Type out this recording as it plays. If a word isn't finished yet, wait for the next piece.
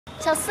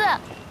小四，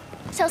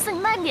小四，你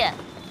慢点。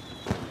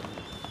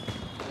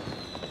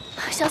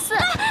小四，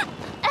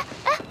哎，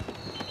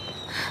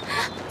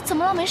怎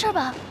么了？没事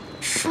吧？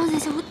双姐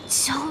姐，我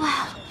脚崴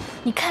了。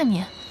你看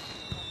你，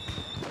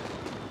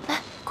来，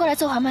过来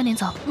坐会儿，慢点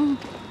走。嗯。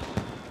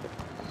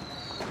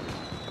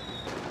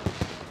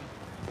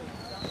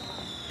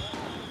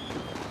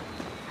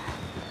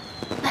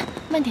来，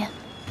慢点。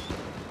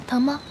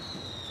疼吗？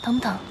疼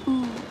不疼？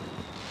嗯。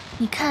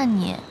你看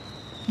你，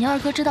你二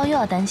哥知道又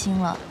要担心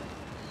了。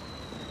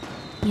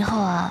以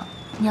后啊，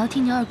你要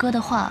听你二哥的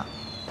话，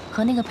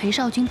和那个裴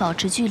少君保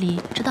持距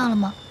离，知道了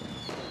吗？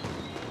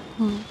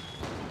嗯。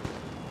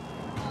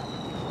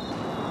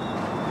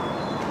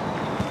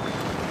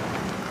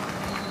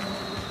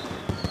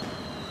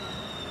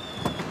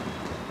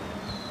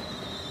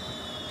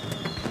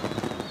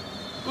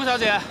陆小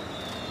姐，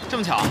这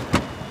么巧？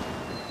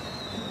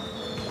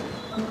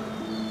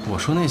我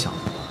说那小子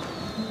吧，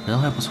人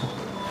还不错，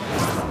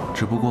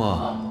只不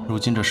过如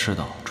今这世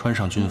道，穿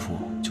上军服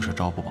就是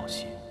朝不保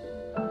夕。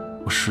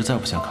我实在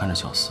不想看着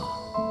小四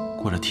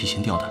过着提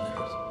心吊胆的日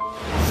子。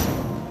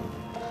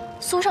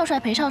苏少帅、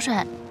裴少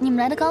帅，你们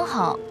来的刚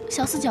好，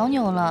小四脚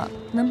扭了，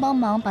能帮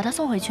忙把他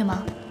送回去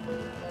吗？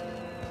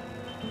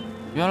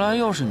原来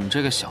又是你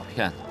这个小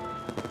骗子！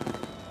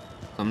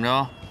怎么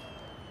着，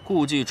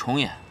故伎重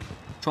演，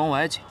装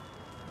崴脚，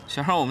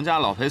想让我们家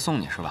老裴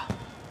送你是吧？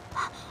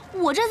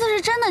我这次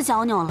是真的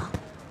脚扭了，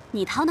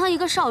你堂堂一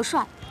个少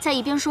帅，在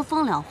一边说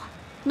风凉话，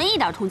没一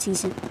点同情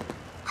心，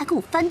还跟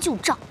我翻旧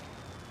账，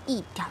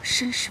一点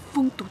绅士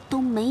风度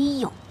都没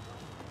有。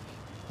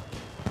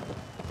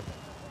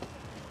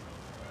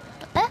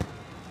哎，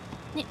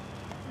你。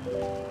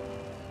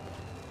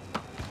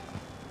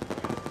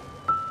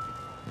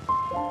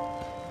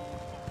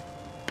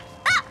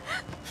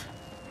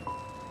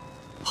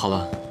好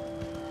了，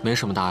没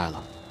什么大碍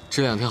了，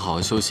这2天好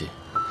好休息，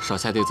少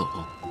下地走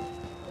动。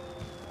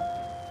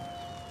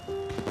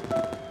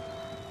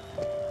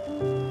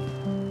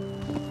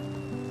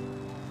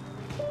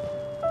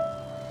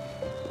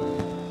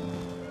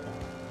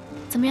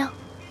怎么样？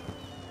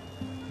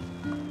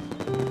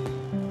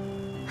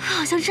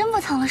好像真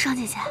不疼了，双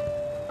姐姐。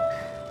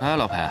哎，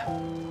老裴，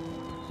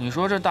你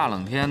说这大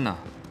冷天的，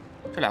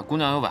这俩姑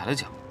娘又崴了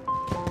脚，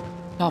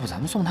要不咱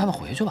们送她们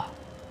回去吧？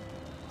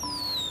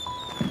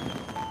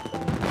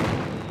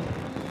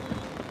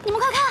你们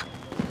快看，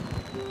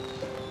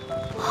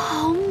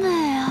好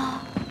美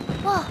啊！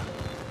哇，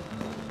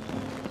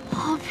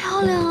好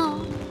漂亮啊！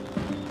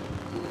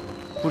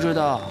不知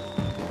道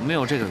有没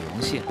有这个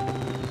荣幸，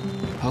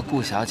和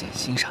顾小姐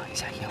欣赏一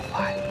下烟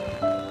花呀？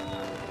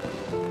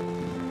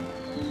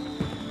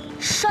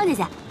双姐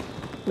姐，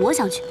我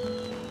想去，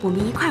我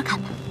们一块儿看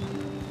吧。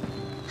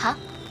好。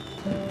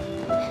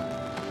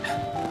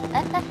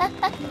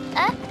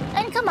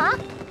哎，你干嘛？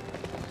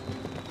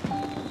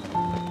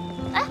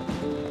哎，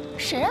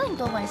谁让你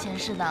多管闲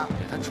事的？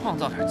给她创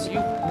造点机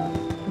会。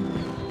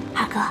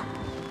二哥，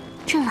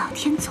这老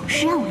天总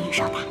是让我遇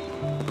上他，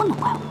不能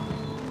怪我。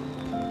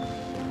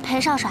裴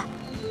少帅，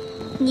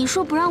你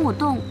说不让我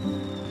动，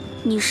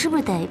你是不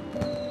是得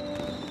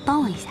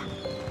帮我一下？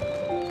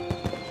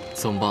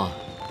怎么办？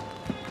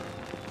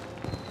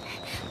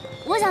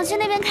我想去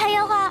那边看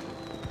烟花。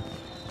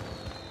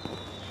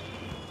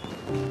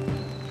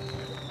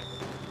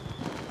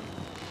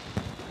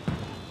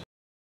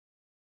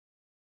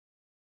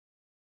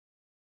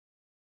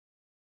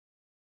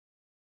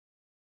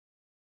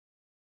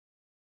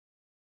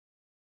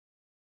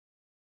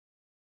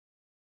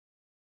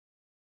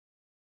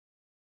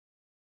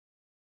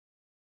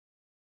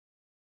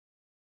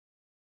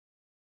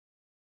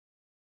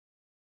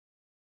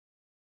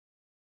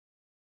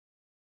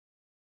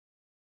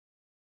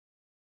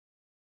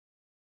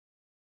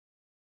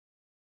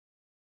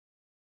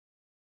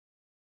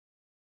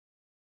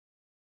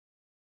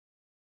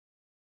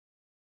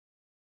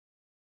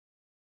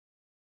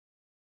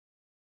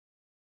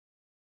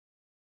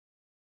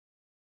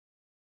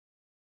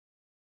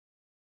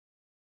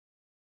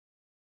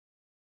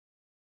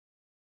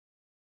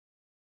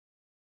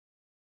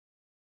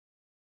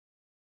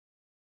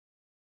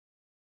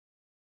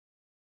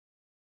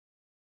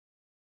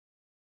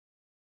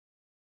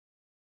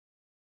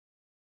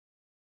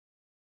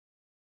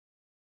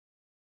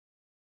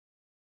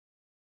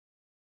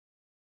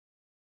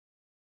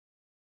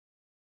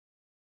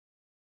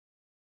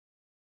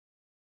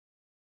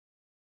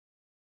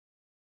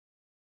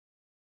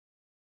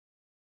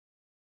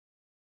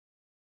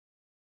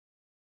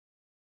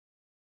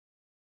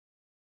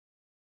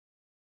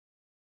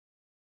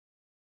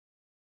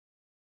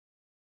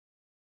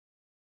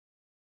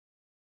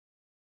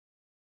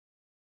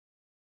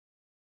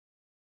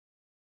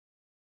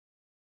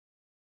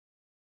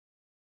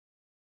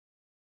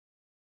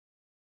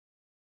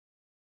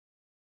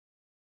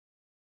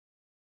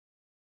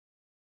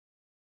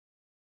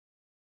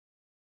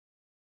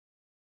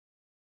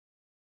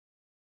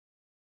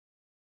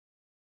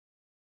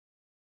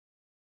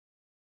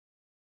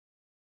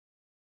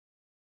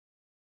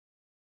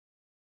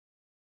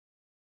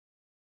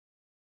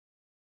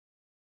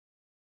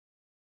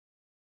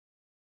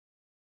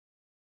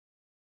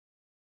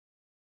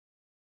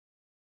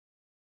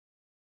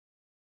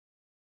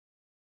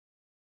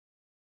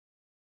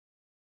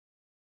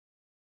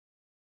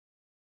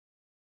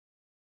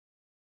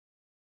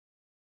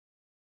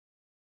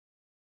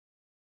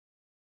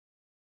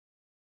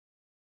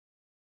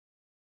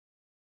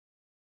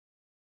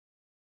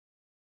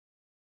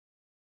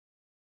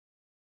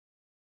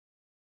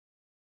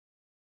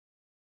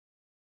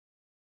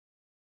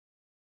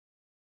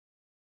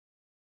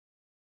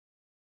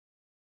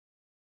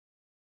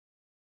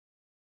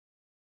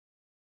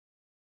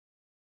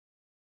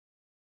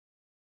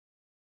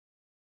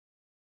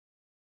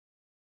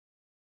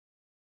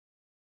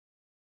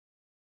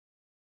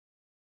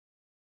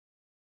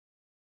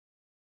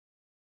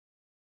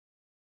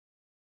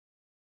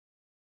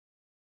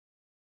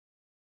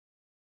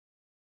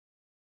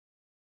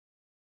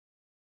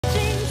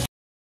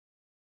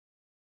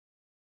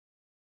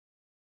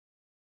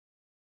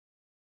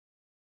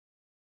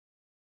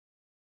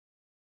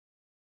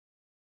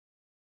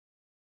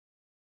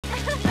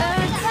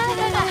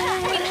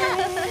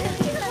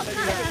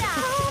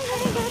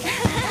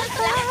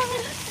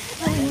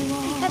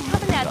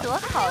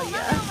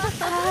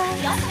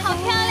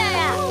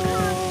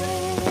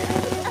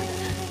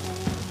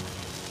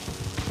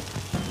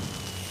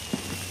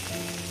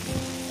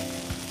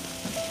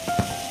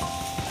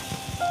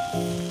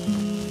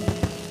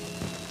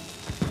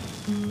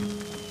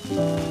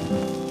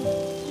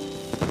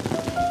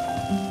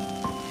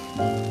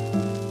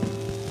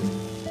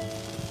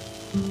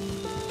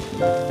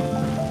乖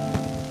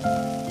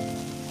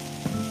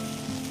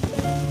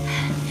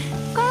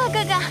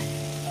乖哥哥，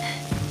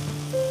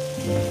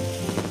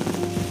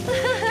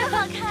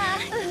好看啊！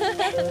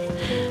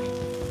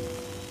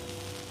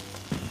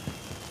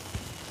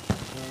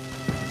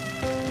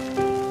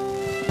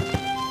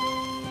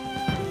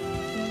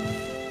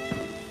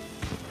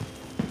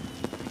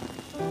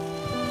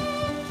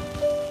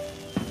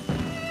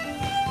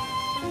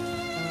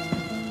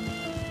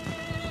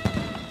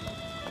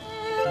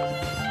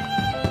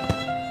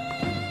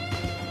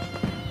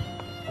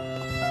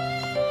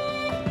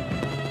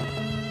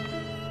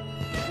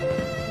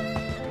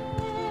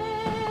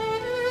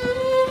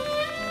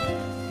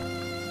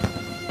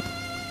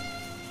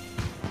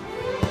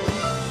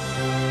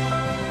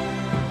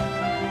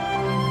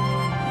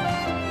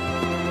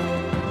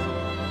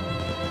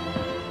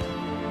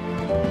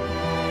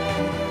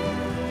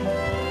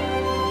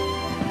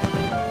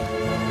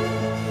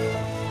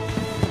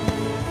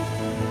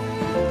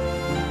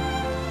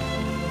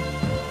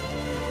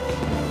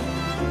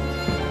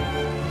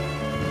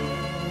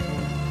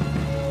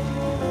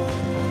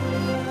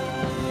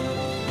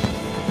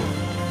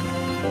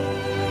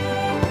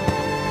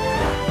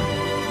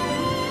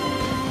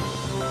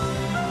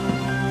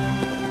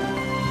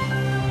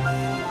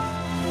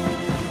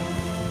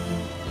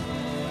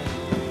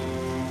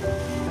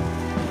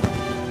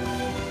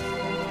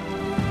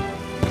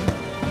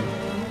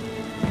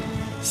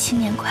新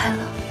年快乐！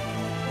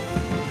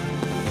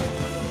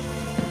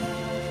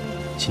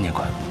新年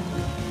快乐！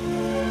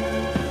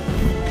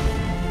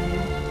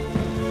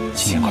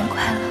新年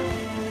快乐！